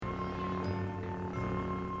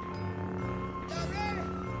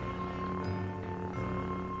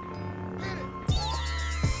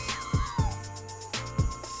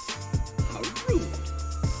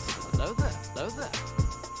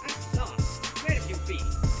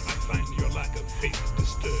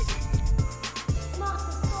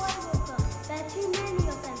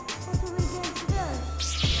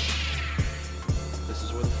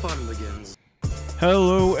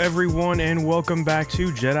Hello, everyone, and welcome back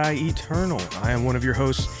to Jedi Eternal. I am one of your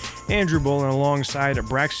hosts, Andrew Bull, and alongside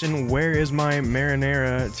Braxton, where is my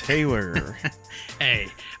marinara, Taylor? Hey,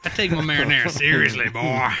 I take my marinara seriously,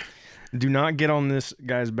 boy. Do not get on this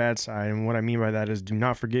guy's bad side, and what I mean by that is do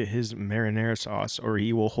not forget his marinara sauce, or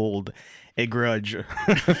he will hold a grudge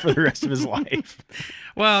for the rest of his life.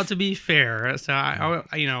 Well, to be fair, so I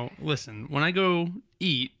listen, when I go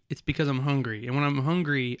eat, it's because I'm hungry. And when I'm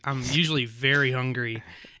hungry, I'm usually very hungry.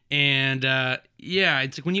 And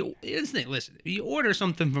it's like when listen, you order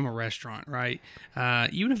something from a restaurant, right?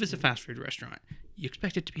 Even if it's a fast food restaurant, you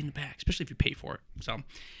expect it to be in the back, especially if you pay for it. So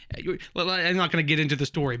I'm not going to get into the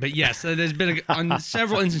story, but yes, there's been on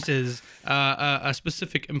several instances a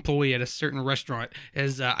specific employee at a certain restaurant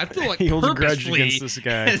has I feel like he holds a grudge purposely against this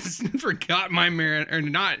guy. has forgot my marinara, or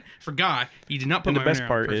not forgot. He did not put And my the best marinara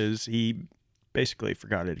part first. is he basically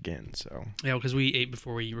forgot it again. So Yeah, because we ate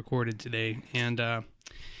before we recorded today, and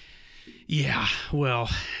well,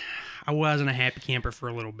 I wasn't a happy camper for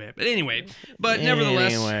a little bit, but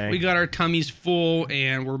nevertheless, we got our tummies full,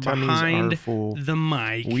 and we're behind the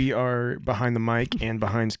mic. We are behind the mic and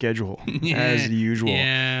behind schedule, as usual.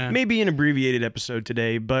 Yeah. Maybe an abbreviated episode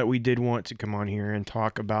today, but we did want to come on here and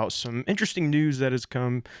talk about some interesting news that has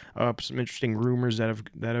come up, some interesting rumors that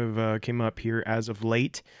have came up here as of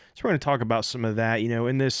late. So we're going to talk about some of that,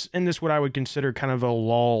 in this what I would consider kind of a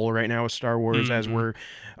lull right now with Star Wars as we're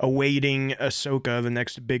awaiting Ahsoka, the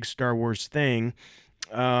next big Star Wars thing.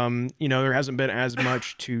 There hasn't been as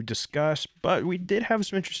much to discuss, but we did have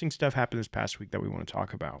some interesting stuff happen this past week that we want to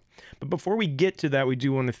talk about. But before we get to that, we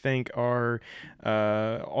do want to thank all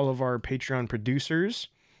of our Patreon producers.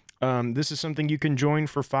 This is something you can join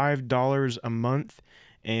for $5 a month.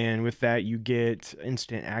 And with that, you get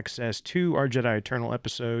instant access to our Jedi Eternal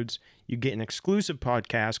episodes. You get an exclusive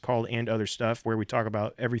podcast called And Other Stuff, where we talk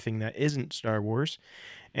about everything that isn't Star Wars.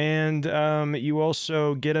 And you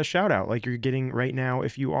also get a shout out like you're getting right now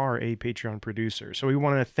if you are a Patreon producer. So we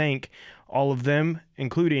want to thank all of them,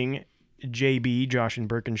 including JB, Josh and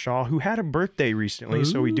Birkinshaw, who had a birthday recently. Ooh.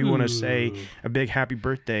 So we do want to say a big happy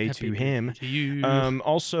birthday to him. To you.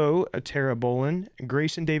 Also, Tara Bolin,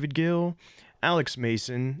 Grace and David Gill, Alex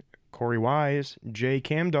Mason, Corey Wise, Jay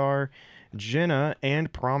Camdar, Jenna,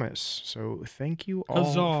 and Promise. So thank you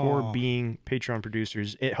all for being Patreon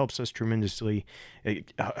producers. It helps us tremendously.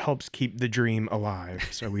 It helps keep the dream alive.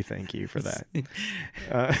 So we thank you for that.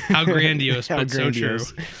 How grandiose, but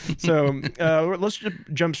grandiose. So true. So let's just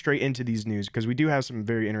jump straight into these news because we do have some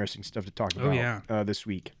very interesting stuff to talk about this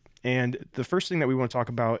week. And the first thing that we want to talk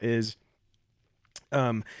about is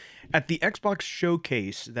at the Xbox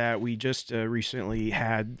showcase that we just recently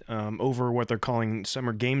had over what they're calling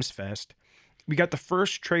Summer Games Fest, we got the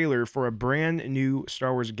first trailer for a brand new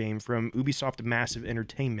Star Wars game from Ubisoft Massive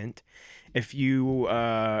Entertainment. If you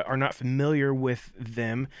are not familiar with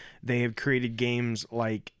them, they have created games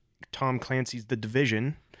like Tom Clancy's The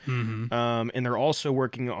Division, and they're also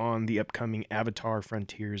working on the upcoming Avatar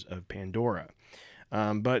Frontiers of Pandora.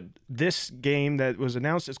 But this game that was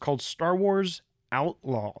announced is called Star Wars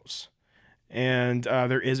Outlaws, and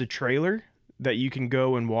there is a trailer that you can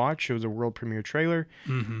go and watch. It was a world premiere trailer.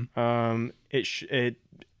 It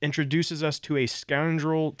introduces us to a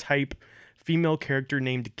scoundrel type female character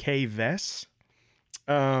named Kay Vess.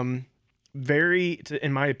 Very,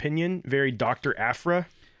 in my opinion, very Dr. Aphra.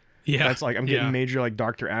 Yeah, that's like I'm getting major like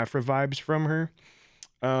Dr. Aphra vibes from her.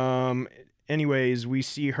 Anyways, we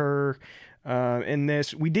see her in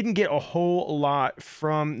this. We didn't get a whole lot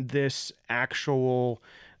from this actual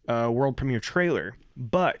world premiere trailer,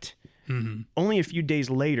 but only a few days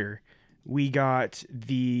later, we got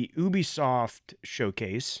the Ubisoft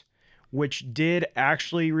showcase, which did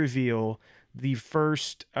actually reveal the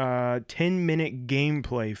first 10-minute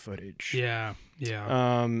gameplay footage. Yeah.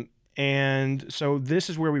 And so this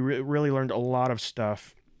is where we really learned a lot of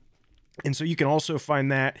stuff. And so you can also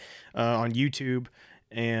find that on YouTube.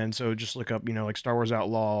 And so just look up, like Star Wars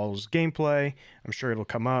Outlaws gameplay. I'm sure it'll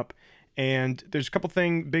come up. And there's a couple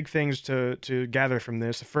big things to gather from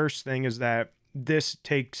this. The first thing is that this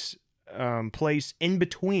takes place in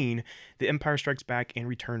between The Empire Strikes Back and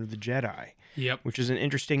Return of the Jedi. Yep. Which is an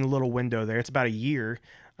interesting little window there. It's about a year.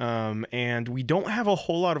 And we don't have a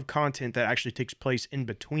whole lot of content that actually takes place in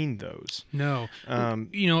between those. No.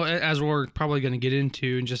 As we're probably going to get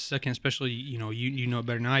into in just a second, especially, you know it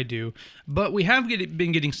better than I do. But we have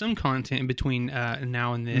been getting some content in between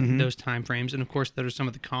now and then, those time frames. And, of course, there are some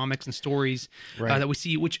of the comics and stories that we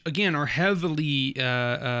see, which, again, are heavily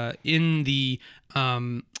in the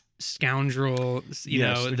scoundrel,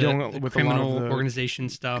 Yes, they're the dealing with a lot of criminal organization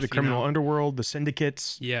stuff. the criminal underworld, the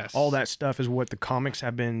syndicates. Yes. All that stuff is what the comics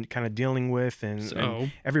have been kind of dealing with, and So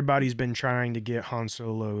everybody's been trying to get Han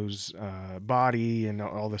Solo's body and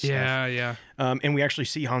all this stuff. yeah. And we actually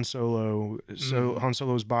see Han Solo's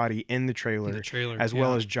body in the trailer, as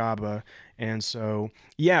well as Jabba. And so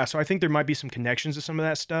I think there might be some connections to some of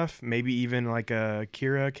that stuff. Maybe even like a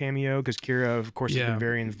Kira cameo, because Kira, of course, has been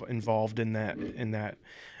very involved in that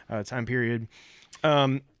time period.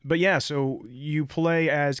 But yeah, so you play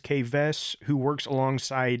as Kay Vess, who works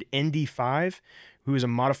alongside ND5, who is a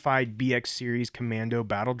modified BX series commando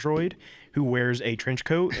battle droid who wears a trench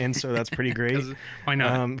coat, and so that's pretty great. Why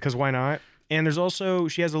not? Because why not? And there's also,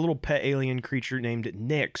 she has a little pet alien creature named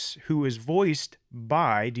Nyx, who is voiced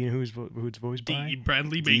by, do you know who it's voiced by? D.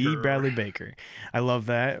 Bradley Baker. D. Bradley Baker. I love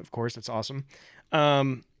that. Of course, that's awesome.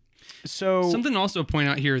 So something also to point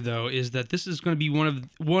out here, though, is that this is going to be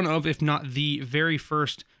one of, if not the very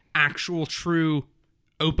first actual true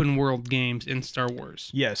open world games in Star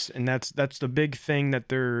Wars. Yes, and that's the big thing that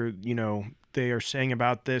they are saying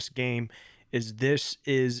about this game, is this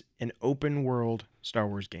is an open world Star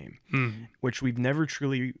Wars game, which we've never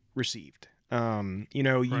truly received. You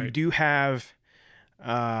do have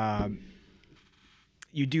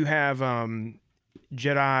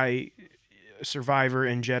Jedi Survivor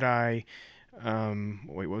and Jedi.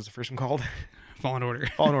 What was the first one called? Fallen Order.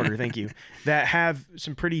 Fallen Order. Thank you. That have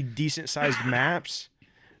some pretty decent sized maps.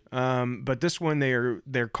 But this one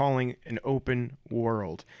they're calling an open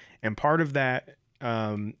world, and part of that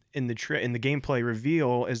in the gameplay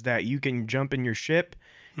reveal is that you can jump in your ship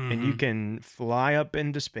and you can fly up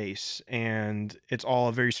into space, and it's all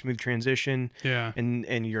a very smooth transition. Yeah.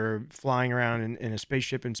 And you're flying around in a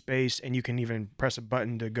spaceship in space, and you can even press a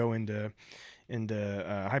button to go into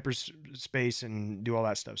hyperspace and do all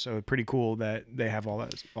that stuff. So pretty cool that they have all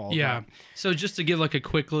that. Yeah. So just to give like a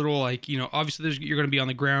quick little, obviously you're going to be on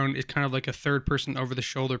the ground. It's kind of like a third person over the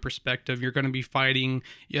shoulder perspective. You're going to be fighting.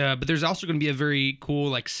 Yeah. But there's also going to be a very cool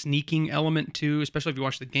like sneaking element too, especially if you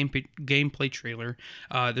watch the gameplay trailer.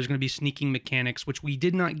 There's going to be sneaking mechanics, which we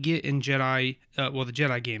did not get in Jedi, the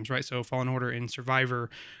Jedi games, right? So Fallen Order and Survivor,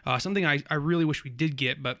 something I really wish we did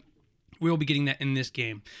get, but we'll be getting that in this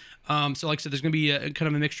game. So like I said, there's going to be a kind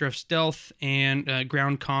of a mixture of stealth and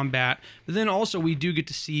ground combat. But then also we do get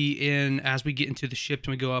to see as we get into the ships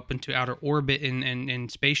and we go up into outer orbit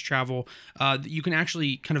and space travel, you can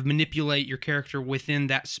actually kind of manipulate your character within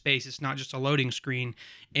that space. It's not just a loading screen.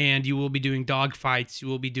 And you will be doing dogfights. You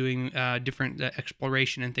will be doing different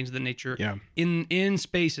exploration and things of that nature in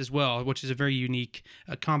space as well, which is a very unique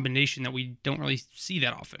combination that we don't really see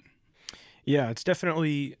that often. Yeah, it's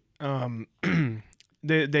definitely...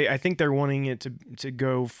 I think they're wanting it to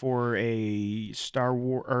go for a Star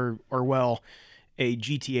Wars a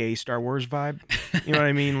GTA Star Wars vibe. You know what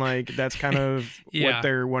I mean? Like that's kind of what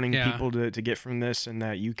they're wanting people to get from this, and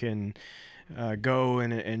that you can go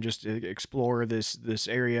and just explore this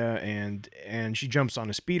area. And she jumps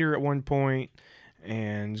on a speeder at one point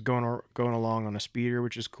and is going along on a speeder,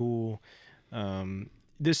 which is cool.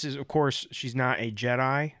 This is, of course, she's not a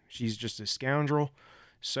Jedi. She's just a scoundrel.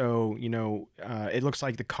 So, it looks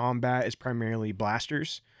like the combat is primarily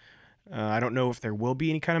blasters. I don't know if there will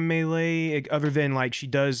be any kind of melee, other than, like, she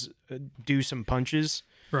does do some punches.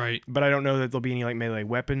 Right. But I don't know that there'll be any, like, melee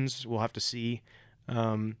weapons. We'll have to see.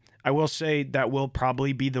 I will say that will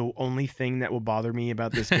probably be the only thing that will bother me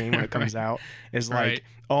about this game when it comes out, is like,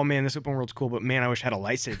 oh man, this open world's cool, but man, I wish I had a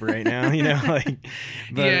lightsaber right now,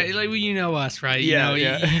 But, like you know us, right?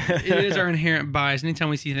 It is our inherent bias. Anytime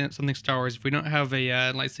we see something Star Wars, if we don't have a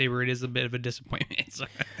lightsaber, it is a bit of a disappointment.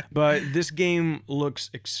 But this game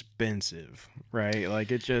looks expensive, right?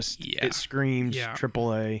 Like it screams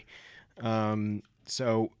AAA.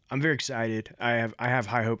 So I'm very excited. I have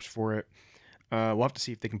high hopes for it. We'll have to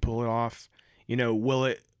see if they can pull it off.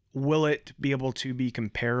 Will it be able to be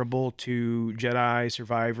comparable to Jedi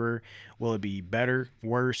Survivor? Will it be better,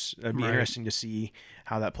 worse? It'd be interesting to see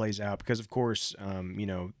how that plays out, because of course,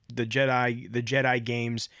 the Jedi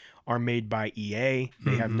games are made by EA.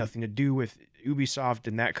 They have nothing to do with Ubisoft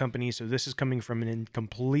and that company. So this is coming from a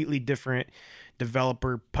completely different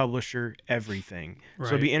developer, publisher, everything. So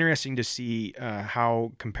it'd be interesting to see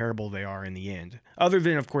how comparable they are in the end. Other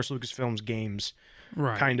than, of course, Lucasfilm's games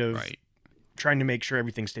trying to make sure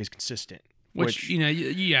everything stays consistent Which you know,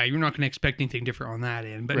 yeah, you're not going to expect anything different on that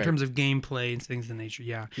end. But in Right. terms of gameplay and things of the nature,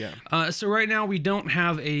 yeah. Yeah. So right now we don't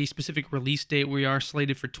have a specific release date. We are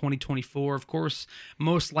slated for 2024. Of course,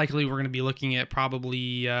 most likely we're going to be looking at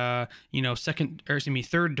probably third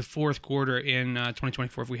to fourth quarter in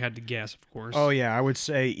 2024 if we had to guess. Of course. Oh yeah, I would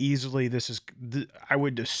say easily I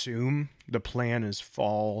would assume the plan is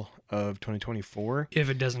fall of 2024. If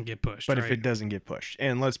it doesn't get pushed. But right? if it doesn't get pushed,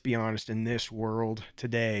 and let's be honest, in this world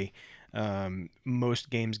today, most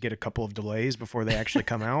games get a couple of delays before they actually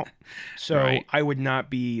come out. So Right. I would not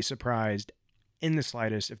be surprised in the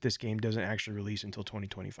slightest if this game doesn't actually release until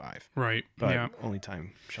 2025. Right. But yeah. only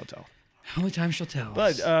time shall tell. Only time shall tell.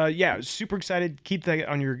 But yeah, super excited. Keep that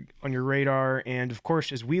on your radar, and of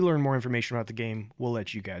course, as we learn more information about the game, we'll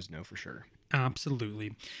let you guys know for sure.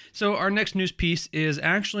 Absolutely. So our next news piece is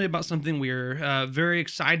actually about something we're very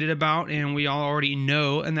excited about, and we all already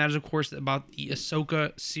know, and that is, of course, about the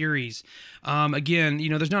Ahsoka series. Again, you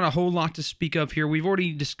know, there's not a whole lot to speak of here. We've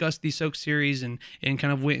already discussed the Ahsoka series and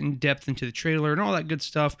kind of went in depth into the trailer and all that good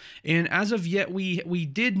stuff. And as of yet, we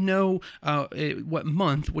did know what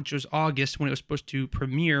month, which was August when it was supposed to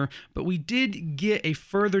premiere, but we did get a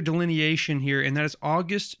further delineation here, and that is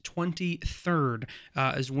August 23rd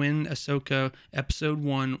is when Ahsoka episode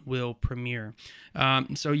 1 will premiere.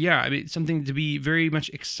 So yeah, I mean, something to be very much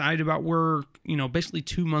excited about. We're, you know, basically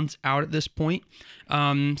 2 months out at this point.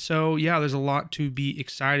 So yeah, there's a lot to be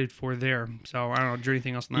excited for there. So I don't know, is there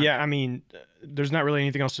anything else on that? Yeah, I mean, there's not really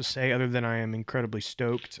anything else to say other than I am incredibly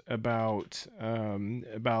stoked about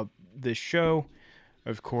this show.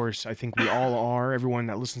 Of course, I think we all are. Everyone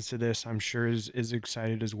that listens to this, I'm sure, is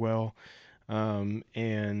excited as well.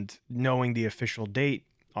 And knowing the official date,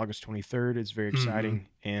 August 23rd, is very exciting.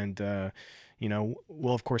 And, you know,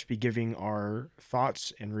 we'll, of course, be giving our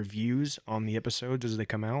thoughts and reviews on the episodes as they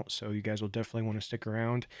come out. So you guys will definitely want to stick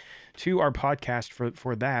around to our podcast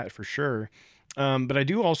for that, for sure. But I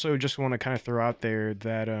do also just want to kind of throw out there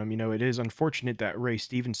that, you know, it is unfortunate that Ray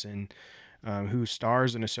Stevenson, who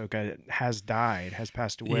stars in Ahsoka, has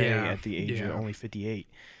passed away at the age of only 58.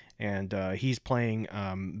 And he's playing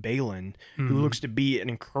Balin, who looks to be an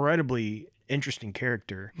incredibly interesting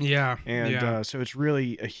character. Yeah. And so it's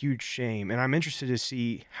really a huge shame. And I'm interested to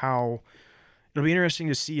see how it'll be interesting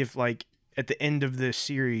to see if, like, at the end of this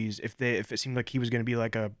series, if it seemed like he was going to be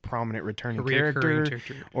like a prominent returning character,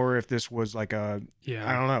 or if this was like I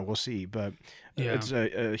don't know. We'll see. But it's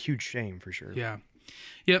a huge shame for sure. Yeah.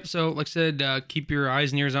 Yep. So, like I said, keep your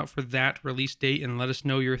eyes and ears out for that release date, and let us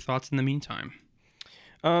know your thoughts in the meantime.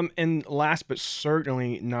 And last but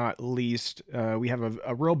certainly not least, we have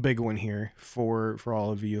a real big one here for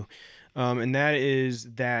all of you, and that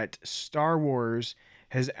is that Star Wars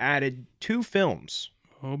has added 2 films.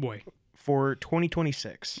 Oh boy. For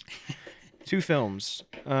 2026. 2 films.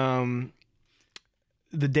 The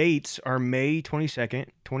dates are May 22nd,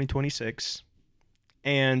 2026,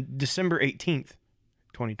 and December 18th,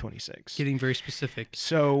 2026. Getting very specific.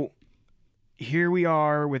 So here we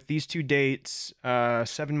are with these 2 dates,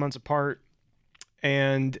 7 months apart.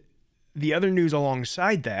 And the other news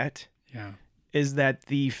alongside that is that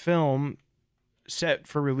the film set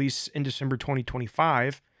for release in December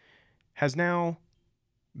 2025 has now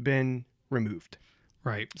been removed.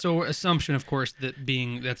 Right. So assumption, of course, that's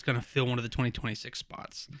going to fill one of the 2026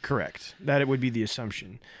 spots. Correct. That it would be the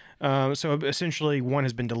assumption. So essentially, one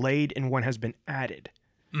has been delayed and one has been added.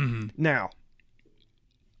 Mm-hmm. Now,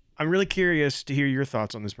 I'm really curious to hear your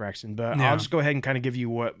thoughts on this, Braxton, but I'll just go ahead and kind of give you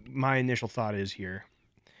what my initial thought is here.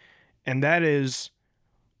 And that is,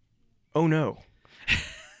 oh no.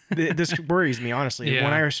 This worries me, honestly. Yeah.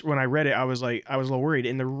 When I read it, I was a little worried.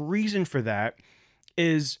 And the reason for that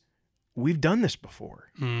is we've done this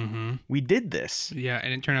before. Mm-hmm. We did this. Yeah,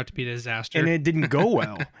 and it turned out to be a disaster. And it didn't go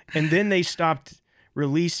well. And then they stopped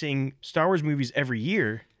releasing Star Wars movies every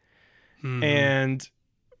year. Mm-hmm. And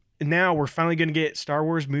now we're finally going to get Star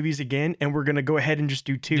Wars movies again, and we're going to go ahead and just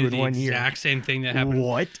do 2 in 1 year. The exact same thing that happened.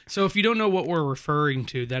 What? So if you don't know what we're referring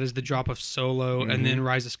to, that is the drop of Solo and then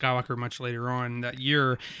Rise of Skywalker much later on that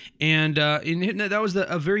year. And that was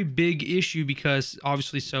a very big issue because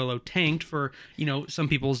obviously Solo tanked for, you know, some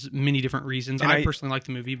people's many different reasons. I personally like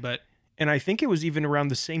the movie, but... And I think it was even around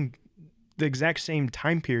the exact same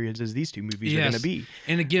time periods as these 2 movies are going to be.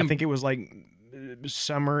 And again... I think it was like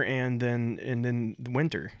summer and then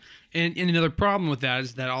winter. And another problem with that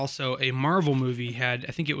is that also a Marvel movie had,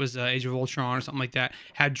 I think it was Age of Ultron or something like that,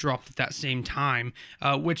 had dropped at that same time,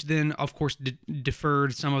 which then, of course,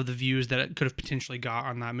 deferred some of the views that it could have potentially got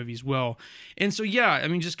on that movie as well. And so, yeah, I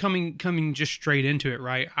mean, just coming just straight into it,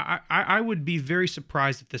 right? I would be very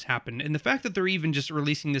surprised if this happened. And the fact that they're even just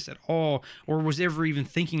releasing this at all, or was ever even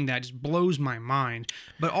thinking that, just blows my mind.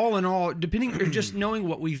 But all in all, depending, or just knowing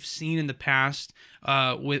what we've seen in the past,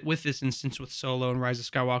 with this instance with Solo and Rise of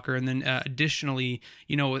Skywalker, and then additionally,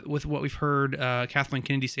 with what we've heard Kathleen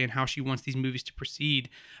Kennedy saying how she wants these movies to proceed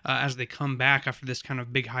as they come back after this kind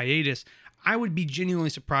of big hiatus, I would be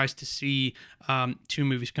genuinely surprised to see 2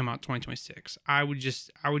 movies come out in 2026. I would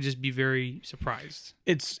just be very surprised.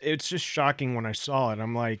 It's just shocking when I saw it.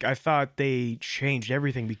 I'm like, I thought they changed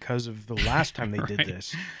everything because of the last time they Right. did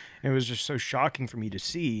this. It was just so shocking for me to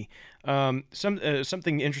see.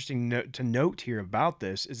 Something interesting to note here about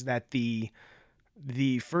this is that the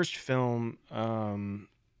first film,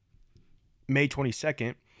 May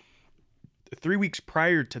 22nd, 3 weeks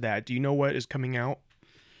prior to that, do you know what is coming out?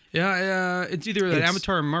 Yeah, it's either an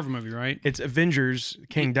Avatar or Marvel movie, right? It's Avengers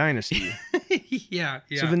King Dynasty. yeah.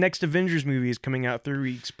 So the next Avengers movie is coming out 3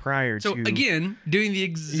 weeks prior So to. again, doing the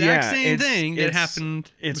exact same thing that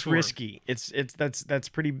happened. It's before. risky. That's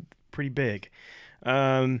pretty big.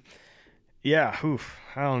 Yeah. Oof.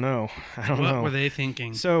 I don't know. What were they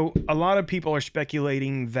thinking? So a lot of people are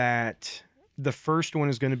speculating that the first one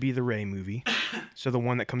is going to be the Rey movie, so the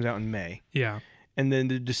one that comes out in May, Yeah. and then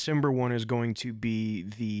the December one is going to be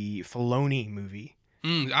the Filoni movie.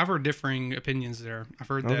 I've heard differing opinions there. I've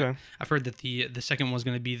heard that. Okay. I've heard that the second one's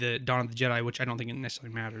going to be the Dawn of the Jedi, which I don't think it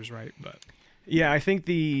necessarily matters, right? But Yeah, I think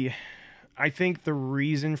the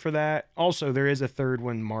reason for that, also there is a third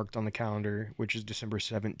one marked on the calendar, which is December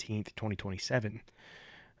 17th, 2027.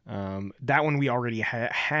 That one we already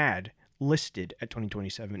had listed at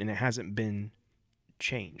 2027, and it hasn't been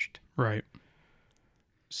changed. right.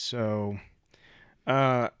 So,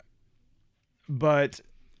 but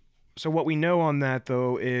so what we know on that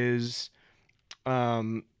though is,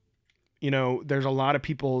 there's a lot of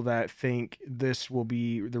people that think this will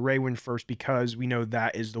be the Rey one first because we know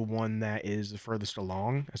that is the one that is the furthest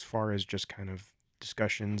along as far as just kind of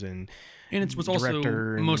discussions and it's what's also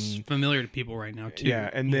director most familiar to people right now too. yeah,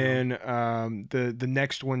 and then the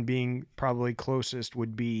next one being probably closest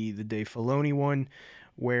would be the Dave Filoni one,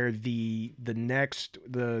 where the next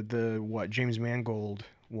the what James Mangold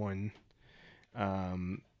one,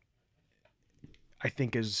 I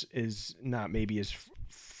think is not maybe as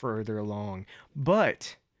further along,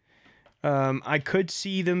 but I could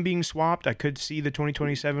see them being swapped. I could see the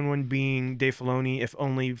 2027 one being Dave Filoni, if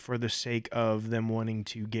only for the sake of them wanting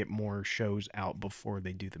to get more shows out before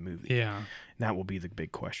they do the movie. Yeah. That will be the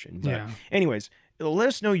big question. But Yeah. anyways, let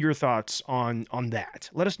us know your thoughts on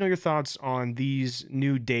that. Let us know your thoughts on these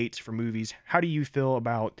new dates for movies. How do you feel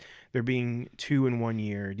about there being 2 in 1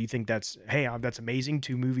 year? Do you think that's amazing,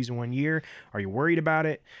 2 movies in 1 year? Are you worried about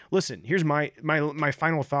it? Listen, here's my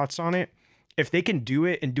final thoughts on it. If they can do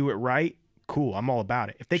it and do it right, cool. I'm all about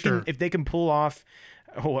it. If they can pull off,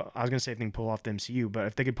 I was gonna say if they can pull off the MCU, but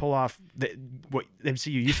if they could pull off what the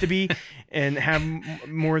MCU used to be and have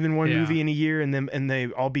more than one movie in a year and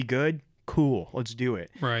they all be good, cool. Let's do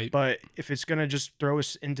it. Right. But if it's gonna just throw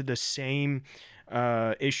us into the same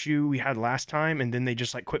issue we had last time, and then they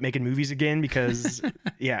just like quit making movies again because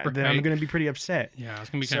then I'm gonna be pretty upset. Yeah, it's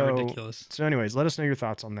gonna be kind of ridiculous. So anyways, let us know your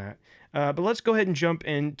thoughts on that. But let's go ahead and jump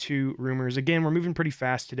into rumors. Again, we're moving pretty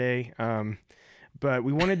fast today. But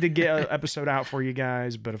we wanted to get an episode out for you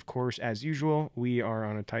guys, but of course, as usual, we are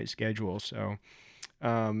on a tight schedule. So,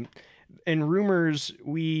 in rumors,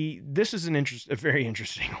 this is a very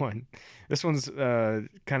interesting one. This one's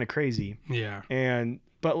kind of crazy. Yeah.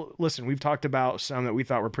 But listen, we've talked about some that we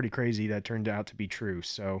thought were pretty crazy that turned out to be true.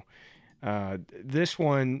 So, this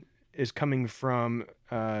one is coming from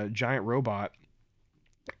Giant Robot,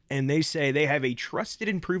 and they say they have a trusted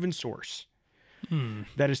and proven source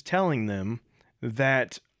that is telling them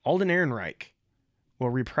that Alden Ehrenreich will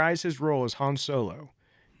reprise his role as Han Solo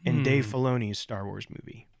in Dave Filoni's Star Wars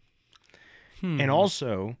movie. And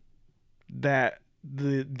also that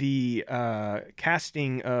the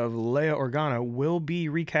casting of Leia Organa will be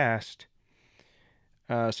recast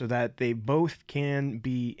so that they both can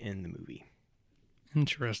be in the movie.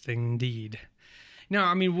 Interesting indeed. Now,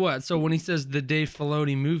 I mean, what? So when he says the Dave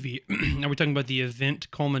Filoni movie, are we talking about the event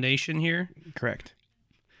culmination here? Correct.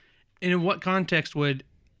 And in what context would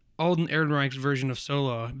Alden Ehrenreich's version of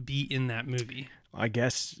Solo be in that movie? I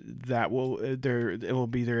guess that it will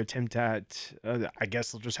be their attempt at. I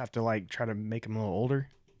guess they'll just have to like try to make him a little older,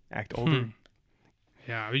 act older.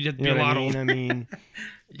 Yeah, you have to You be know a what lot I mean? older. I mean,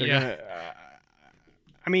 they're Yeah. gonna.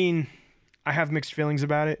 I mean, I have mixed feelings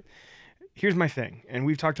about it. Here's my thing, and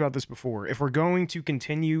we've talked about this before. If we're going to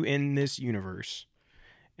continue in this universe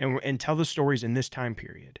and tell the stories in this time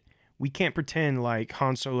period, we can't pretend like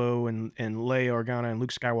Han Solo and Leia Organa and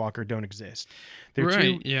Luke Skywalker don't exist. They're Right,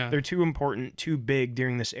 too yeah. they're too important, too big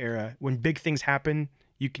during this era. When big things happen,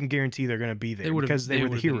 you can guarantee they're going to be there because they were the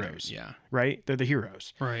would've been there, heroes. yeah. Right? They're the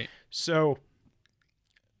heroes. Right. So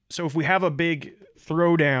if we have a big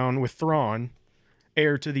throwdown with Thrawn,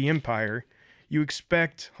 heir to the Empire, you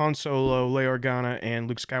expect Han Solo, Leia Organa, and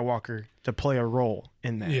Luke Skywalker to play a role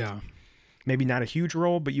in that. Yeah. Maybe not a huge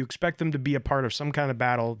role, but you expect them to be a part of some kind of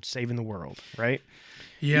battle saving the world, right?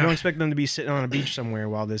 Yeah. You don't expect them to be sitting on a beach somewhere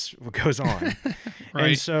while this goes on.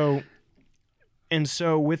 Right. And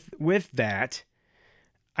so with that,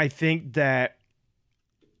 I think that,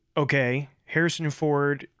 okay, Harrison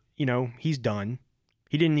Ford, he's done.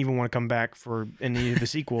 He didn't even want to come back for any of the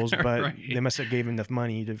sequels, but Right. they must have gave him enough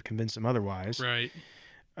money to convince him otherwise. Right.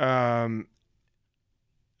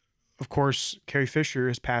 Of course, Carrie Fisher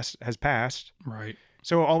has passed. Right.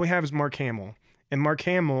 So all we have is Mark Hamill. And Mark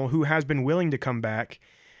Hamill, who has been willing to come back,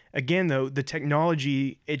 again, though, the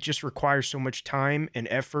technology, it just requires so much time and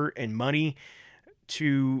effort and money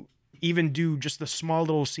to even do just the small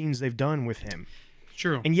little scenes they've done with him.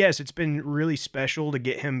 True. And yes, it's been really special to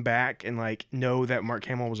get him back and know that Mark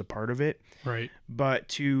Hamill was a part of it. Right. But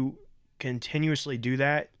to continuously do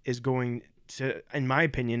that is going to, in my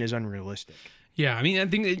opinion, is unrealistic. Yeah, I mean, I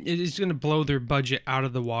think it's going to blow their budget out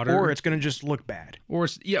of the water. Or it's going to just look bad. Or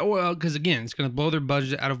it's, yeah, well, because again, it's going to blow their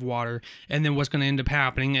budget out of water, and then what's going to end up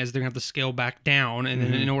happening is they're going to have to scale back down, and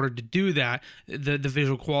then in order to do that, the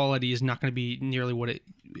visual quality is not going to be nearly what it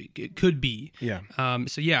could be. Yeah.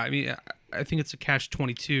 So yeah, I mean, I think it's a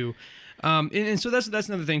catch-22. And so that's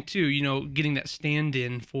another thing too, getting that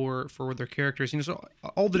stand-in for their characters. So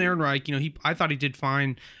Alden Ehrenreich, I thought he did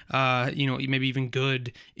fine, maybe even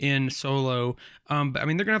good in Solo. But I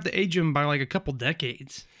mean, they're gonna have to age him by like a couple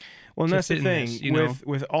decades. Well, and that's the thing this,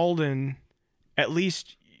 with Alden. At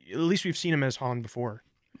least we've seen him as Han before,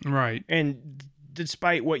 right? And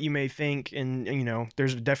despite what you may think, and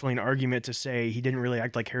there's definitely an argument to say he didn't really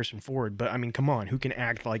act like Harrison Ford. But I mean, come on, who can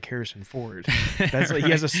act like Harrison Ford? That's Right.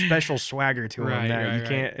 He has a special swagger to him Right, that right, you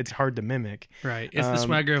can't. It's hard to mimic. Right. It's the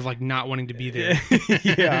swagger of not wanting to be there.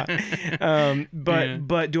 Yeah. Yeah.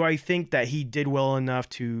 But do I think that he did well enough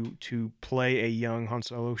to play a young Han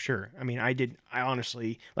Solo? Sure. I mean, I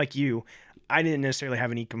honestly, like you, I didn't necessarily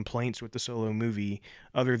have any complaints with the Solo movie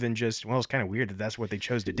other than just, well, it's kind of weird that that's what they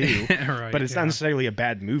chose to do. Right, but it's not necessarily a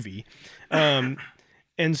bad movie. And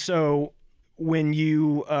so when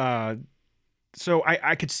you, so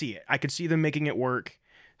I could see it. I could see them making it work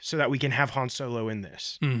so that we can have Han Solo in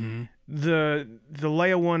this. Mm-hmm. The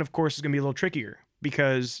Leia one, of course, is going to be a little trickier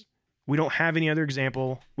because we don't have any other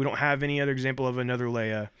example. We don't have any other example of another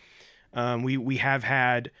Leia. We have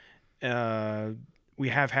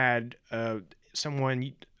had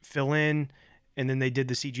someone fill in, and then they did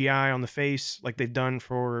the CGI on the face like they've done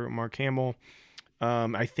for Mark Hamill.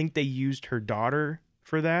 I think they used her daughter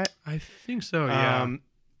for that. I think so. Yeah.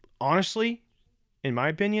 Honestly, in my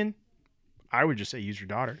opinion, I would just say use your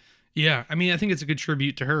daughter. Yeah, I mean, I think it's a good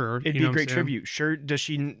tribute to her. It'd be a great tribute. Sure, does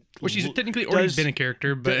she? Well, she's technically already been a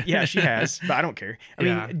character, but yeah, she has. But I don't care. I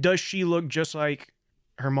Yeah. mean, does she look just like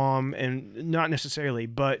her mom? And not necessarily,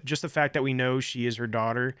 but just the fact that we know she is her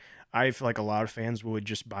daughter, I feel like a lot of fans would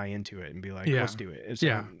just buy into it and be like, Yeah. let's do it. It's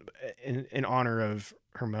Yeah. in honor of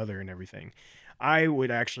her mother and everything. I would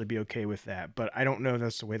actually be okay with that, but I don't know if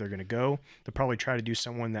that's the way they're going to go. They'll probably try to do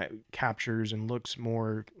someone that captures and looks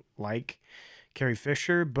more like Carrie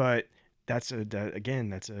Fisher, but that's a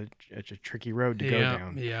tricky road to go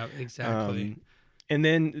down. Yeah, exactly. And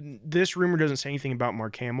then this rumor doesn't say anything about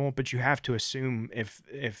Mark Hamill, but you have to assume if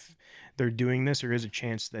they're doing this, there is a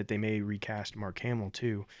chance that they may recast Mark Hamill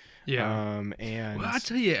too. Yeah. And Well, I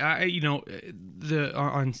tell you,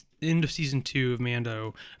 on end of season 2 of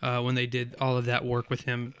Mando, when they did all of that work with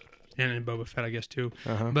him and in Boba Fett, I guess too.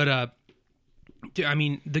 But dude, I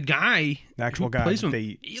mean, the guy, the actual who guy, plays him,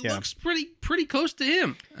 he looks pretty close to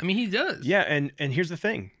him. I mean, he does. Yeah, and here's the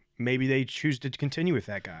thing: maybe they choose to continue with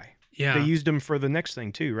that guy. Yeah. They used him for the next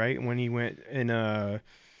thing too, right? When he went in the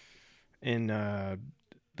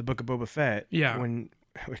Book of Boba Fett. Yeah.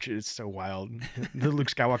 Which is so wild. The Luke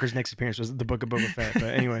Skywalker's next appearance was the Book of Boba Fett. But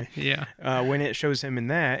anyway, Yeah. When it shows him in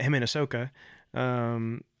that, him and Ahsoka,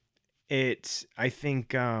 I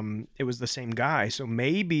think it was the same guy. So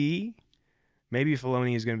maybe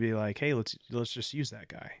Filoni is going to be like, hey, let's just use that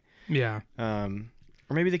guy. Yeah.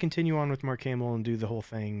 Or maybe they continue on with Mark Hamill and do the whole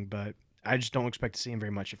thing. But I just don't expect to see him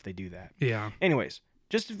very much if they do that. Yeah. Anyways,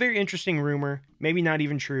 just a very interesting rumor. Maybe not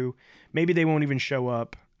even true. Maybe they won't even show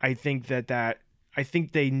up. I think I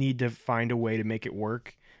think they need to find a way to make it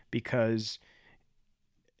work because,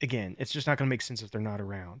 again, it's just not going to make sense if they're not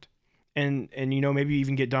around. And maybe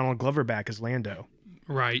even get Donald Glover back as Lando.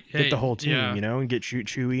 Right. Get the whole team, yeah. and get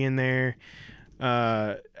Chewie in there.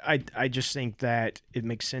 I just think that it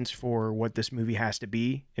makes sense for what this movie has to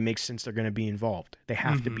be. It makes sense they're going to be involved. They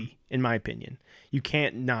have to be, in my opinion. You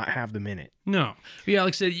can't not have them in it. No. Yeah,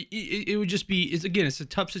 like I said, it would just be, it's a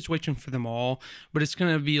tough situation for them all, but it's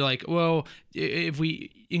going to be like, well, if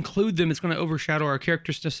we include them, it's going to overshadow our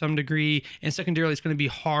characters to some degree, and secondarily, it's going to be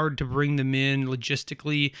hard to bring them in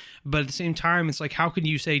logistically, but at the same time, it's like, how can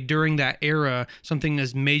you say during that era, something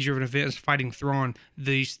as major of an event as fighting Thrawn,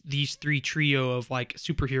 these three trio of like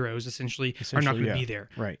superheroes essentially are not going to be there.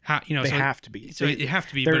 Right. They have to be. So it have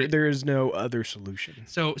to be. There is no other solution.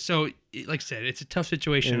 So like I said, it's a tough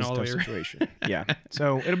situation all the way around. Yeah.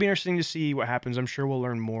 So it'll be interesting to see what happens. I'm sure we'll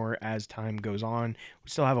learn more as time goes on. We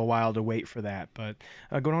still have a while to wait for that. But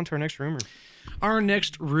going on to our next rumor. Our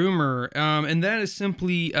next rumor, and that is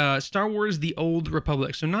simply Star Wars: The Old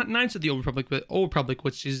Republic. So not Knights of the Old Republic, but Old Republic,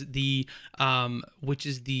 which is the MMORPG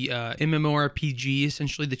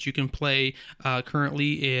essentially that you can play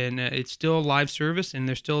currently, and it's still a live service, and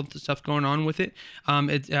there's still stuff going on with it.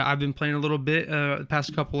 I've been playing a little bit the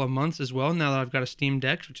past couple of months as well. Now that I've got a Steam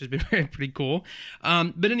Deck, which has been pretty cool.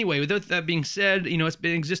 But anyway, with that being said, it's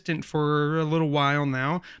been existent for a little while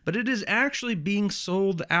now, but it is actually being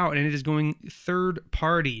sold out, and it is going third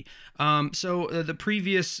party. So the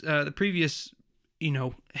previous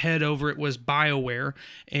head over it was BioWare,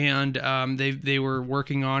 and they were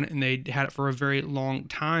working on it, and they had it for a very long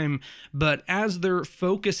time. But as their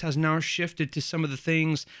focus has now shifted to some of the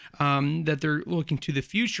things that they're looking to the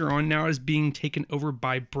future on, now is being taken over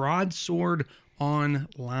by Broadsword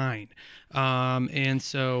Online. And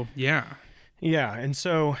so, yeah. Yeah, and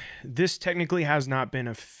so this technically has not been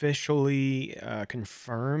officially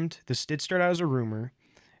confirmed. This did start out as a rumor,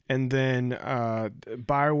 and then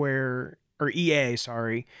BioWare, or EA,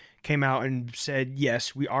 sorry, came out and said,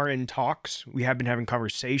 yes, we are in talks. We have been having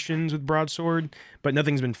conversations with Broadsword, but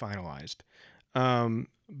nothing's been finalized.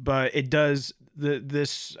 But it does, the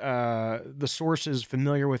sources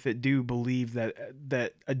familiar with it do believe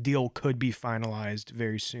that a deal could be finalized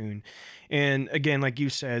very soon. And again, like you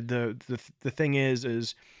said, the thing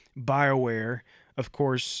is BioWare, of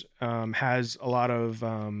course, has a lot of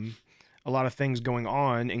things going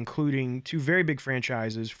on, including two very big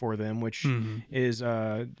franchises for them, which is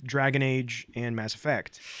Dragon Age and Mass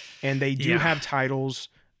Effect. And they do have titles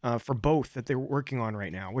for both that they're working on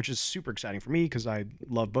right now, which is super exciting for me because I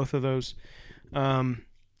love both of those.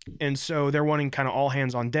 And so they're wanting kind of all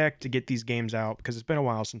hands on deck to get these games out because it's been a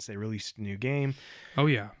while since they released a new game. Oh,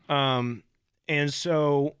 yeah. And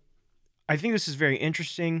so I think this is very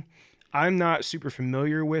interesting. I'm not super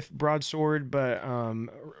familiar with Broadsword, but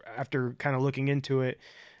after kind of looking into it,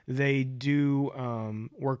 they do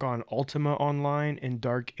work on Ultima Online and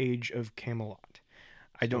Dark Age of Camelot.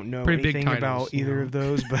 I don't know anything about either of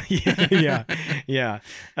those, but yeah.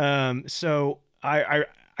 So I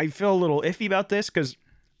feel a little iffy about this because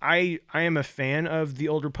I am a fan of the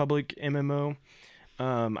Old Republic MMO.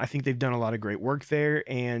 I think they've done a lot of great work there,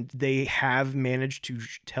 and they have managed to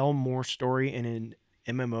tell more story in an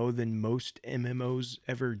MMO than most MMOs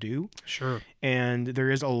ever do. Sure. And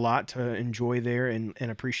there is a lot to enjoy there and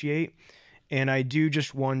appreciate. And I do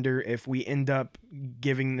just wonder if we end up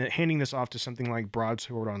handing this off to something like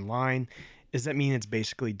Broadsword Online. Does that mean it's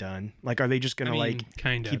basically done? Like, are they just going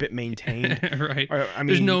to keep it maintained? Right.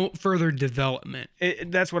 There's no further development.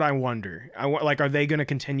 That's what I wonder. Are they going to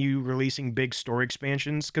continue releasing big story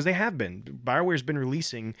expansions? Because they have been. BioWare's been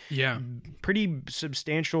releasing pretty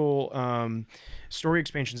substantial story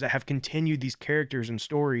expansions that have continued these characters and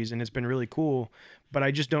stories, and it's been really cool. But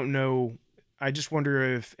I just don't know. I just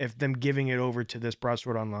wonder if them giving it over to this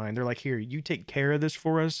Broadsword Online, they're like, here, you take care of this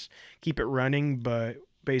for us, keep it running, but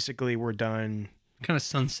basically we're done. Kind of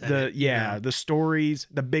sunset. The stories,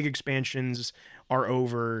 the big expansions are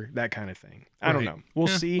over, that kind of thing. I don't know. We'll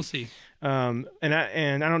see. We'll see. And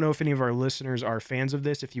I don't know if any of our listeners are fans of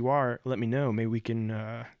this. If you are, let me know. Maybe we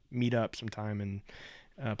can meet up sometime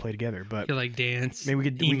and play together. But you like dance. Maybe we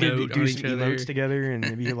could do some emotes together, and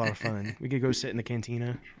it'd be a lot of fun. We could go sit in the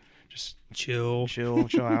cantina. Just chill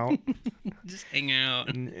out. Just hang out.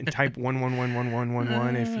 And type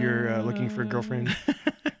 1111111 if you're looking for a girlfriend.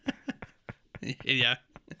 Yeah.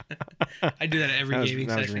 I do that at every gaming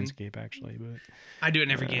session. That was RuneScape, actually, but I do it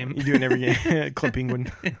in every game. You do it in every game. Club Penguin.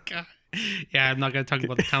 God. Yeah, I'm not gonna talk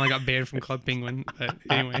about the time I got banned from Club Penguin, but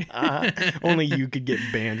anyway. Only you could get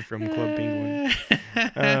banned from Club Penguin.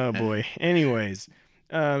 Oh boy. Anyways,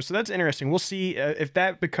 so that's interesting. We'll see if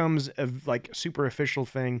that becomes a like super official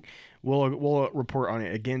thing. We'll report on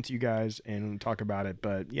it again to you guys and talk about it.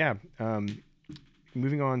 But yeah,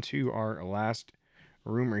 moving on to our last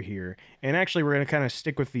rumor here, and actually we're going to kind of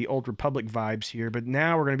stick with the Old Republic vibes here, but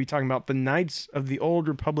now we're going to be talking about the Knights of the Old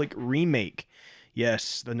Republic remake.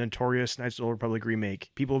 Yes, the notorious Knights of the Old Republic remake.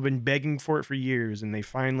 People have been begging for it for years, and they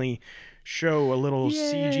finally show a little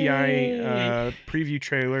CGI preview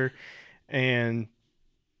trailer, and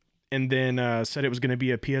then said it was going to be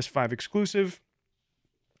a PS5 exclusive.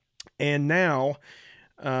 And now,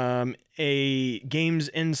 a Games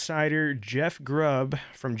Insider, Jeff Grubb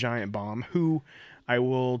from Giant Bomb, who I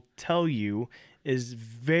will tell you is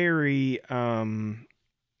very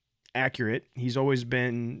accurate. He's always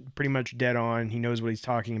been pretty much dead on. He knows what he's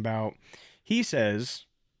talking about. He says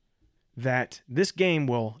that this game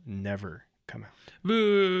will never come out.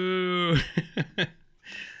 Boo.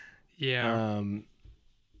 Yeah.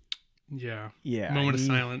 Yeah. Moment of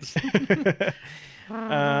silence.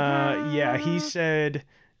 Yeah, he said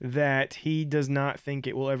that he does not think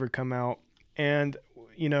it will ever come out, and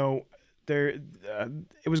it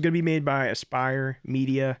was going to be made by Aspire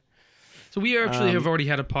Media. So we actually have already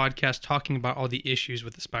had a podcast talking about all the issues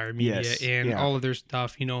with Aspire Media and all of their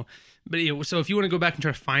stuff, But so if you want to go back and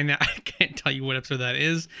try to find that, I can't tell you what episode that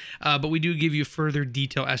is, but we do give you further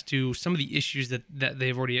detail as to some of the issues that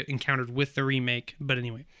they've already encountered with the remake. But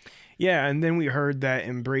anyway. Yeah, and then we heard that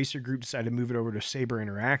Embracer Group decided to move it over to Saber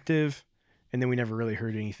Interactive, and then we never really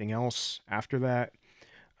heard anything else after that.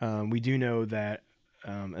 We do know that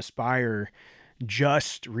Aspire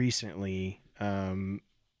just recently,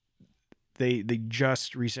 they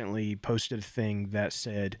just recently posted a thing that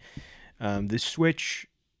said the Switch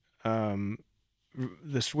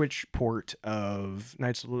port of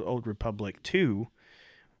Knights of the Old Republic 2.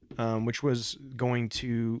 Which was going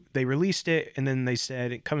to, they released it, and then they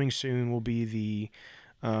said coming soon will be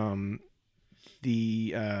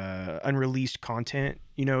the unreleased content,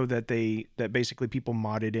 that basically people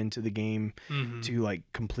modded into the game to like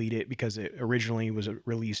complete it because it originally was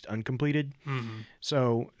released uncompleted.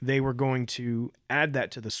 So they were going to add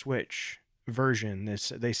that to the Switch version.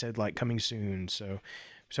 They said like coming soon. So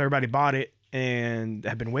everybody bought it and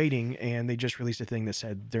have been waiting, and they just released a thing that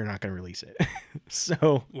said they're not going to release it.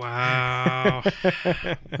 So wow,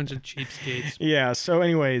 bunch of cheapskates. Yeah. So,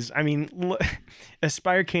 anyways, I mean,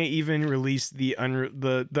 Aspire can't even release the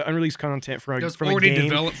unreleased content from a already game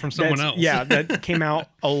developed from someone else. Yeah, that came out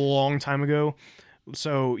a long time ago.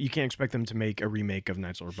 So you can't expect them to make a remake of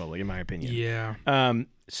Knights of the Republic, in my opinion. Yeah.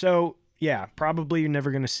 So. Yeah, probably you're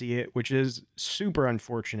never going to see it, which is super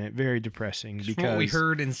unfortunate, very depressing. Because from what we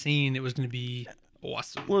heard and seen, it was going to be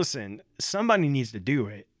awesome. Listen, somebody needs to do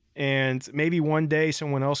it, and maybe one day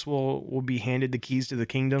someone else will be handed the keys to the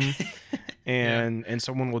kingdom, and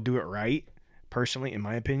someone will do it right. Personally, in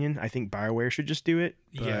my opinion, I think BioWare should just do it.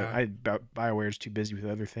 But BioWare is too busy with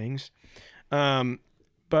other things.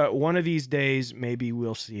 But one of these days, maybe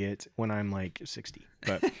we'll see it when I'm like 60.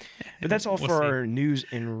 But that's all for our news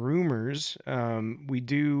and rumors. We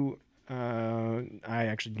do. I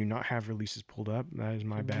actually do not have releases pulled up. That is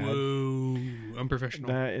my bad. Whoa, unprofessional.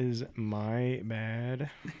 That is my bad.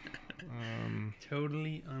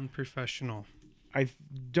 Totally unprofessional. I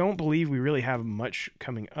don't believe we really have much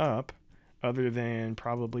coming up, other than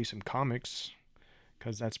probably some comics,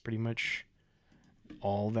 because that's pretty much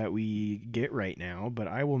all that we get right now. But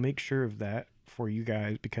I will make sure of that for you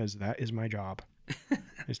guys, because that is my job,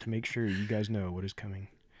 is to make sure you guys know what is coming.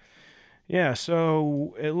 Yeah,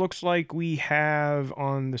 so it looks like we have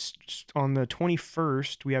on the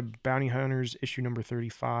 21st, we have Bounty Hunters issue number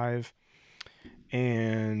 35,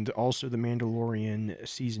 and also The Mandalorian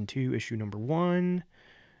season 2 issue number 1.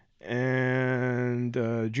 And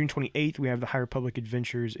June 28th, we have the High Republic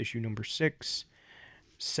Adventures issue number 6,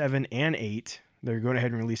 7, and 8. They're going ahead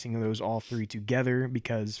and releasing those all three together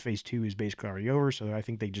because Phase 2 is basically already over, so I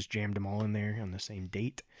think they just jammed them all in there on the same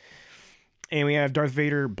date. And we have Darth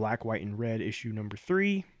Vader, Black, White, and Red, issue number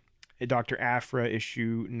 3. Dr. Aphra,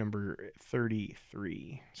 issue number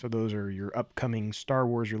 33. So those are your upcoming Star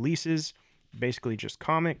Wars releases, basically just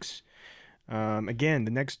comics. Again,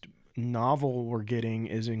 the next novel we're getting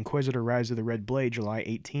is Inquisitor Rise of the Red Blade, July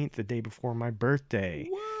 18th, the day before my birthday.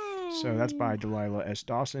 Whoa. So that's by Delilah S.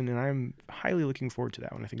 Dawson, and I'm highly looking forward to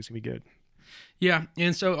that one. I think it's going to be good. Yeah,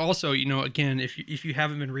 and so also, again, if you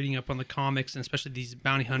haven't been reading up on the comics and especially these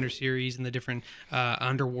bounty hunter series and the different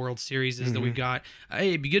underworld series that we got, hey,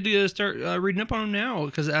 it'd be good to start reading up on them now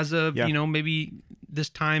because as of maybe this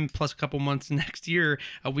time plus a couple months next year,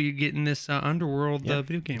 we getting this underworld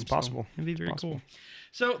video game. It's possible. So it'd be very cool.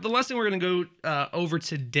 So the last thing we're gonna go over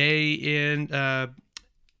today is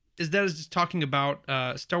just talking about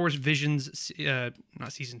Star Wars Visions,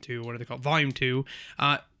 not season 2, what are they called? Volume 2.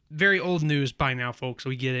 Very old news by now, folks.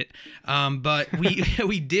 We get it. But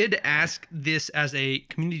we did ask this as a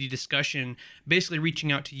community discussion, basically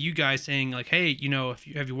reaching out to you guys saying like, hey,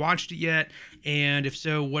 have you watched it yet? And if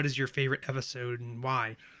so, what is your favorite episode and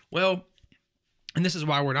why? Well, and this is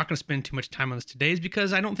why we're not going to spend too much time on this today, is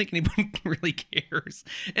because I don't think anyone really cares,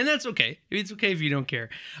 and that's okay. It's okay if you don't care,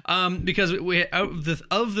 because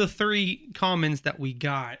of the 3 comments that we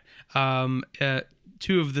got,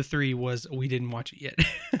 2 of the 3 was we didn't watch it yet,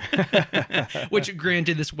 which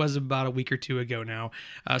granted this was about a week or 2 ago now,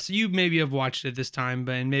 so you maybe have watched it this time,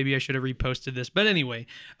 and maybe I should have reposted this, but anyway,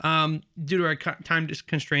 due to our time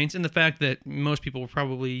constraints and the fact that most people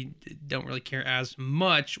probably don't really care as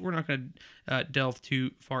much, we're not going to delve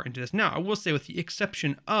too far into this. Now, I will say with the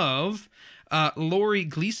exception of Lori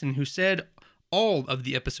Gleason, who said all of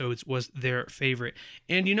the episodes was their favorite,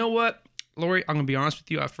 and you know what, Lori, I'm going to be honest with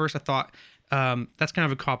you, at first I thought that's kind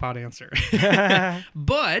of a cop-out answer.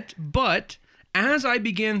 But as I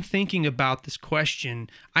began thinking about this question,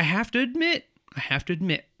 I have to admit,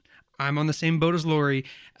 I'm on the same boat as Lori,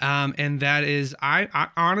 and that is, I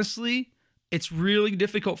honestly, it's really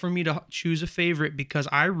difficult for me to choose a favorite because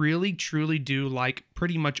I really, truly do like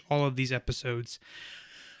pretty much all of these episodes.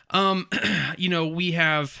 We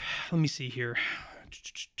have, let me see here.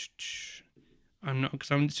 I'm not,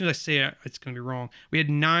 because as soon as I say it, it's going to be wrong. We had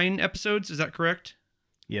 9 episodes. Is that correct?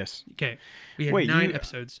 Yes. Okay. We had 9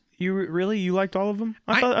 episodes. You liked all of them?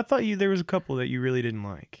 I thought there was a couple that you really didn't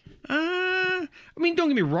like. I mean, don't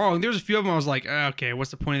get me wrong. There's a few of them I was like, okay,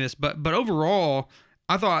 what's the point of this? But overall,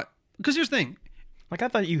 I thought, because here's the thing. Like, I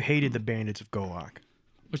thought you hated the Bandits of Golak.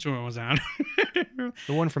 Which one was that?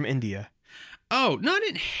 The one from India. Oh, no, I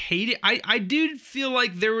didn't hate it. I did feel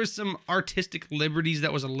like there was some artistic liberties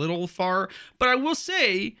that was a little far, but I will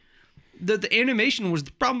say that the animation was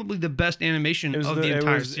probably the best animation of the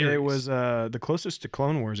entire series. It was the closest to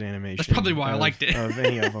Clone Wars animation. That's probably why I liked it. Of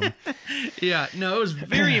any of them. Yeah, no, it was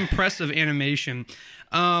very impressive animation.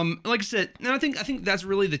 Like I said, and I think that's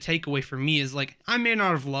really the takeaway for me is like, I may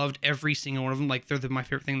not have loved every single one of them, like they're my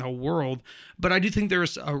favorite thing in the whole world, but I do think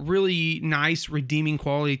there's a really nice redeeming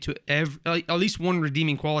quality to at least one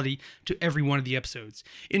redeeming quality to every one of the episodes.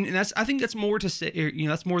 And I think that's more to say,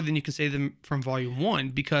 that's more than you can say them from Volume 1,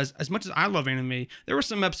 because as much as I love anime, there were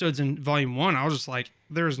some episodes in Volume 1, I was just like,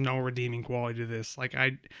 there's no redeeming quality to this. Like,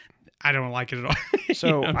 I don't like it at all.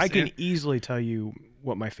 So I can easily tell you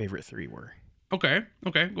what my favorite 3 were. Okay,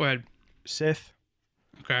 go ahead. Sith.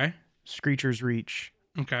 Okay. Screecher's Reach.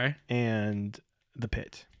 Okay. And The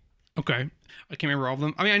Pit. Okay. I can't remember all of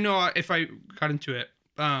them. I mean, I know if I got into it.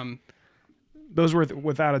 Those were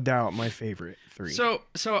without a doubt my favorite 3. So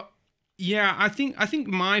yeah, I think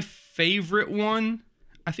my favorite one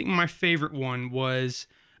was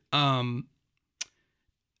I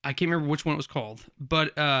can't remember which one it was called,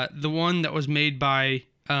 but the one that was made by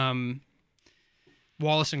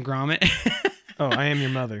Wallace and Gromit. Oh, I Am Your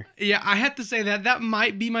Mother. Yeah, I have to say that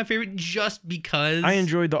might be my favorite just because I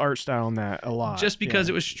enjoyed the art style in that a lot. Just because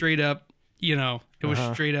it was straight up, was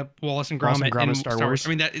straight up Wallace and Gromit in Star Wars. I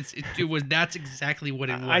mean, that's exactly what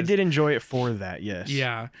it was. I did enjoy it for that, yes.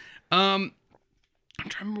 Yeah. I'm trying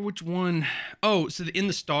to remember which one. Oh, so In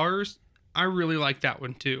the Stars, I really liked that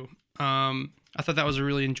one too. I thought that was a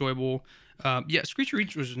really enjoyable. Screecher's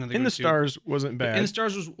Reach was another. In the Stars wasn't bad. In the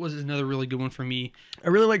Stars was another really good one for me. I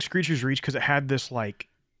really liked Screecher's Reach because it had this like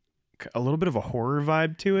a little bit of a horror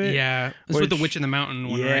vibe to it. Yeah, it's with the Witch in the Mountain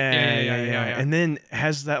one, right? Yeah. And then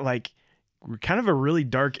has that like kind of a really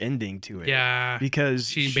dark ending to it. Yeah, because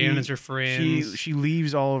she abandons her friends. She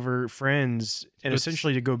leaves all of her friends and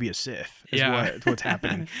essentially to go be a Sith. Is what's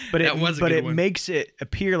happening. But it makes it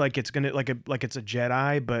appear like it's gonna like it's a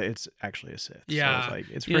Jedi, but it's actually a Sith. Yeah, so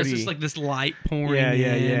it's pretty. It's just like this light pouring.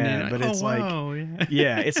 Yeah. But it's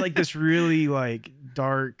it's like this really like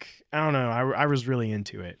dark. I don't know. I was really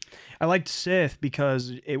into it. I liked Sith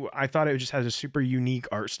because I thought it just has a super unique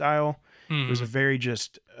art style. It was a very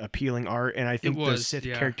just appealing art, and I think the Sith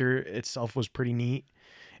character itself was pretty neat.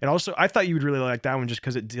 And also, I thought you would really like that one just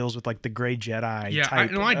because it deals with like the gray Jedi. Yeah, type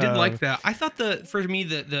I did like that. I thought for me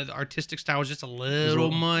the artistic style was just a little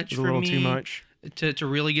much for me. A little too much. to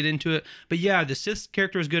really get into it. But yeah, the Sith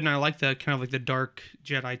character is good, and I like the kind of like the dark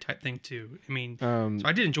Jedi type thing too. I mean, so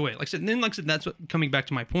I did enjoy it. Like I said, and then like I said, that's what coming back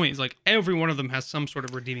to my point is like every one of them has some sort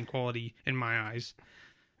of redeeming quality in my eyes.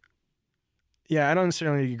 Yeah, I don't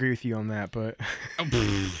necessarily agree with you on that, but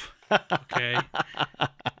okay.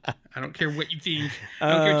 I don't care what you think. I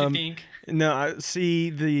don't care what you think. No, I see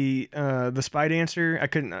the Spy Dancer. I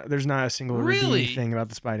couldn't. There's not a single redeeming thing about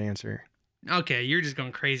the Spy Dancer. Okay, you're just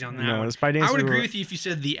going crazy on that one. The Spy Dancer. I would agree with you if you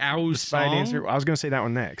said the Owl Spy song. Dancer. I was going to say that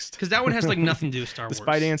one next because that one has like nothing to do with Star Wars. The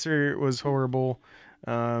Spy Dancer was horrible.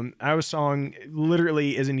 Our song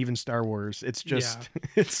literally isn't even Star Wars. It's just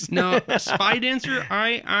it's no Spy Dancer.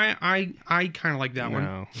 I kind of like that one.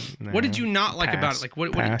 No. What did you not like about it? Like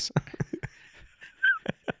what? Pass.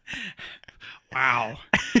 Wow.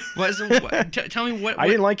 Tell me what. I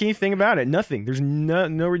didn't like anything about it. Nothing. There's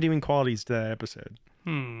no redeeming qualities to that episode.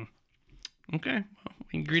 Okay. Well, we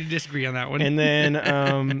can agree to disagree on that one. And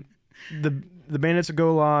then the Bandits of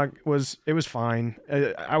Golok was fine.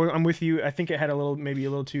 I'm with you. I think it had maybe a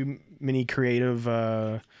little too many creative.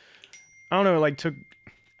 I don't know. Like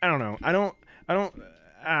I don't know.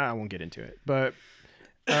 I won't get into it. But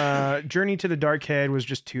Journey to the Dark Head was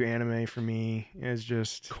just too anime for me. It's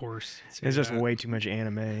just, of course, it's just way too much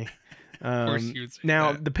anime. Of course, you would say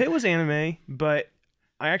now that. The Pit was anime, but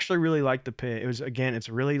I actually really liked the Pit. It's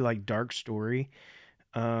a really like dark story.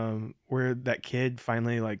 Where that kid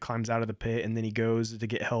finally like climbs out of the pit and then he goes to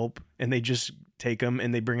get help and they just take him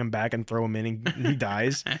and they bring him back and throw him in and he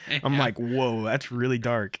dies. I'm like, whoa, that's really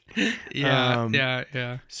dark.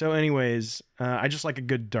 Yeah. So anyways, I just like a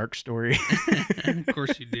good dark story. Of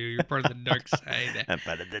course you do. You're part of the dark side. I'm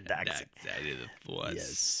part of the dark side of the Force.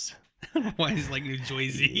 Yes. Why is like New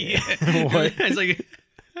Jersey? Yeah. What?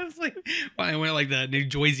 I was like, why I went like the New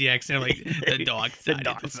Jersey accent, like the dark side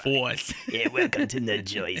of the Force. Yeah, welcome to New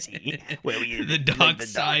Jersey. The dark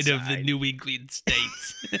side of the New England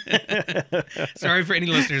states. Sorry for any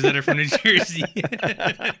listeners that are from New Jersey.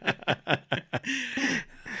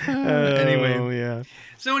 Anyway. Yeah.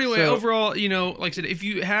 So overall, like I said, if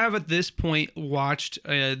you have at this point watched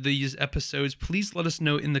these episodes, please let us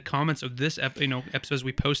know in the comments of this episodes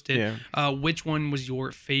we posted, which one was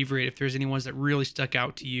your favorite, if there's any ones that really stuck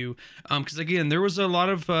out to you. Because again, there was a lot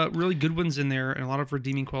of really good ones in there and a lot of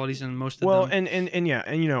redeeming qualities in most of them. Well, and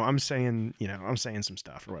I'm saying some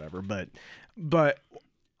stuff or whatever, but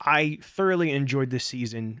I thoroughly enjoyed this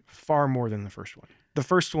season far more than the first one. The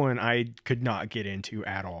first one I could not get into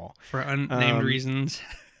at all. For unnamed reasons.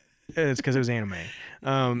 It's because it was anime. But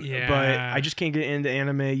I just can't get into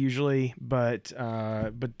anime usually. But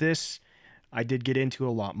this I did get into a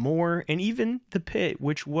lot more. And even The Pit,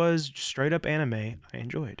 which was straight up anime, I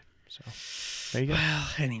enjoyed. So there you go. Well,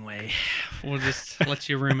 anyway, we'll just let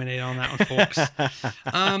you ruminate on that one, folks.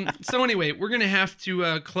 So anyway, we're going to have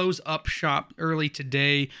to close up shop early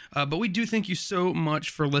today. But we do thank you so much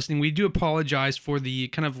for listening. We do apologize for the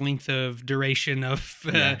kind of length of duration of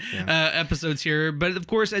episodes here. But of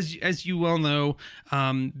course, as you well know,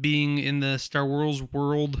 being in the Star Wars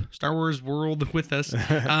world with us,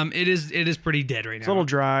 it is pretty dead right now. It's a little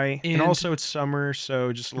dry. And also it's summer,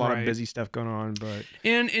 so just a lot of busy stuff going on. But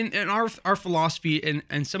and our philosophy,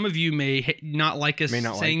 and some of you may not like us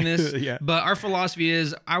saying this, but our philosophy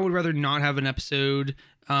is I would rather not have an episode,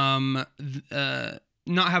 not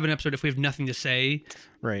have an episode if we have nothing to say,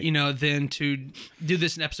 right? Than to do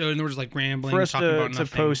this an episode and we're just like rambling, for us talking about nothing.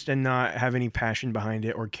 To post and not have any passion behind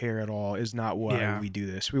it or care at all is not why we do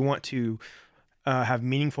this. We want to have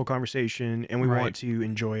meaningful conversation and we want to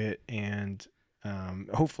enjoy it, and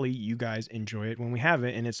hopefully you guys enjoy it when we have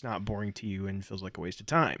it and it's not boring to you and feels like a waste of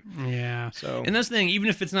time. So, and that's the thing, even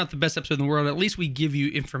if it's not the best episode in the world, at least we give you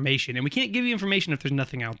information, and we can't give you information if there's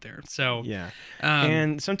nothing out there. So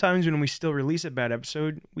and sometimes when we still release a bad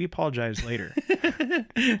episode, we apologize later.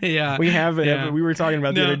 We have we were talking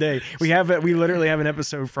about the other day. We literally have an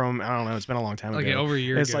episode from, I don't know, it's been a long time ago. Over a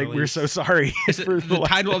year it's ago. It's like, we're so sorry. The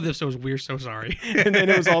title of the episode was We're So Sorry. And then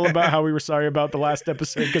it was all about how we were sorry about the last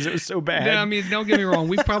episode because it was so bad. Yeah, I mean, don't get me wrong.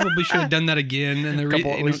 We probably should have done that again, and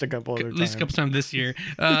at least a couple times this year.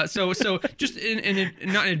 So just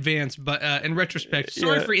not in advance, but in retrospect,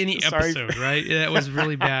 sorry for any episode. Right? Yeah, it was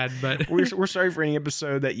really bad, but we're sorry for any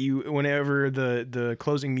episode that whenever the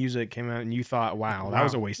closing music came out and you thought, wow, that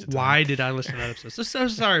was a waste of time. Why did I listen to that episode? So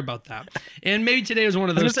sorry about that. And maybe today was one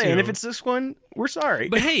of those. And if it's this one, we're sorry.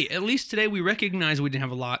 But hey, at least today we recognize we didn't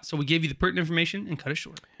have a lot, so we gave you the pertinent information and cut it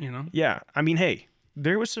short. Yeah, I mean, hey.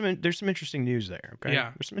 there's some interesting news there. Okay,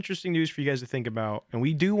 Yeah. there's some interesting news for you guys to think about, and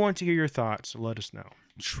we do want to hear your thoughts. So let us know.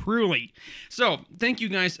 Truly. So, thank you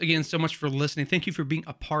guys again so much for listening. Thank you for being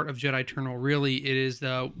a part of Jedi Eternal. Really, it is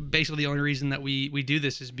basically the only reason that we do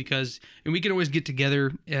this is because and we can always get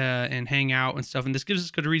together and hang out and stuff, and this gives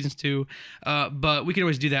us good reasons to. But we can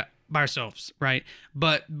always do that by ourselves, right?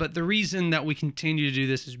 But the reason that we continue to do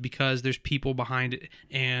this is because there's people behind it,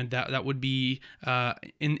 and that would be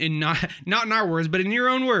in not in our words, but in your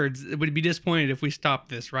own words, it would be disappointed if we stopped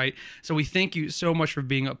this, right? So we thank you so much for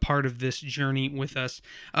being a part of this journey with us.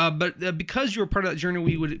 But because you're a part of that journey,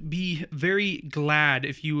 we would be very glad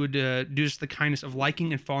if you would do us the kindness of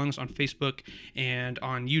liking and following us on Facebook and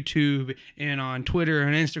on YouTube and on Twitter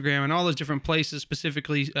and Instagram and all those different places,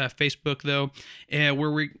 specifically Facebook though,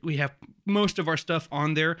 where we have most of our stuff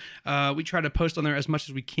on there. We try to post on there as much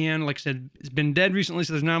as we can. Like I said, it's been dead recently,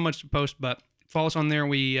 so there's not much to post, but follow us on there.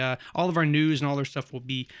 We all of our news and all their stuff will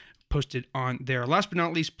be posted on there. Last but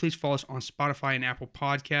not least, please follow us on Spotify and Apple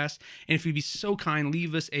Podcasts. And if you'd be so kind,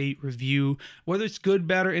 leave us a review, whether it's good,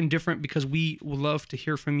 bad, or indifferent, because we would love to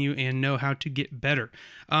hear from you and know how to get better.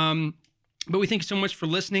 But we thank you so much for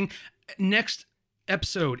listening. Next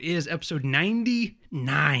episode is episode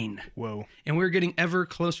 99. Whoa. And we're getting ever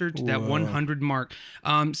closer to that 100 mark.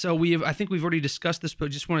 So I think we've already discussed this, but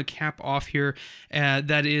just want to cap off here.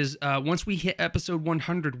 That is, once we hit episode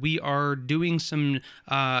 100, we are doing some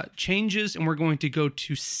changes, and we're going to go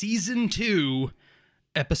to season 2,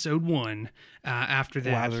 episode 1 after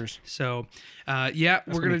that. Wowzers. So, we're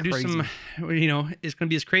going to do some, it's going to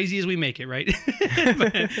be as crazy as we make it, right?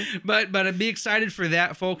 but be excited for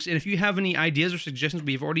that, folks. And if you have any ideas or suggestions,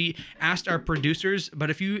 we've already asked our producers,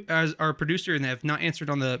 but if you, as our producer, and have not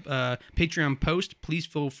answered on the Patreon post, please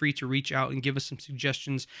feel free to reach out and give us some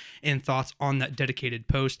suggestions and thoughts on that dedicated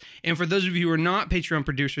post. And for those of you who are not Patreon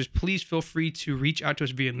producers, please feel free to reach out to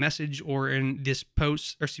us via message or in this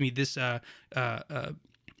post, or excuse me, this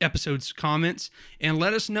episode's comments, and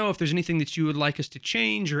let us know if there's anything that you would like us to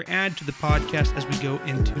change or add to the podcast as we go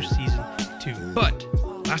into season 2. But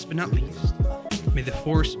last but not least, may the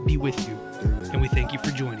Force be with you, and we thank you for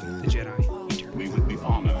joining the Jedi